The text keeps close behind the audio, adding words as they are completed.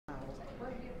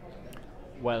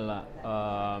Well,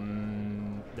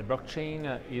 the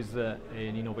blockchain is an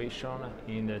innovation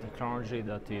in the technology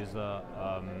that is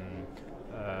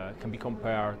can be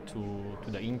compared to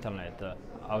the internet.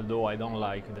 Although I don't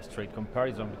like the straight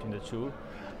comparison between the two,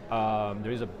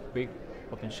 there is a big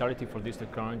potentiality for these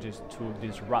technologies to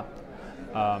disrupt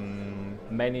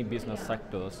many business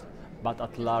sectors, but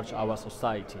at large our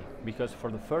society, because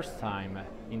for the first time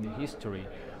in the history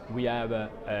we have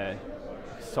a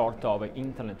sort of an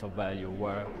internet of value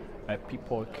where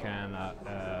people can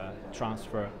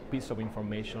transfer pieces of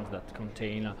information that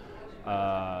contain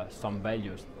some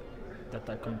values,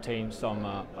 that contain some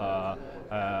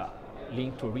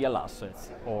link to real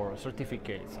assets or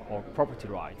certificates or property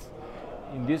rights.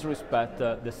 In this respect,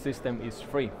 the system is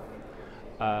free.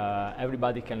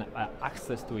 Everybody can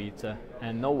access to it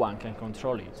and no one can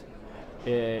control it.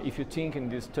 If you think in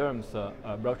these terms,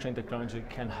 blockchain technology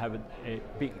can have a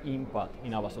big impact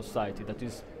in our society that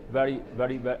is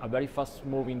a very fast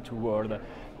moving toward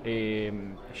a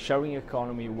sharing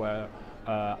economy where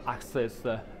access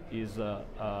is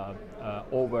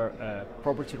over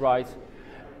property rights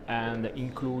and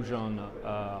inclusion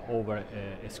over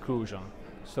exclusion.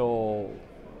 So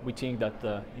we think that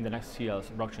in the next years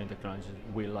blockchain technology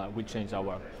will change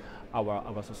our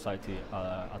society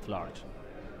at large.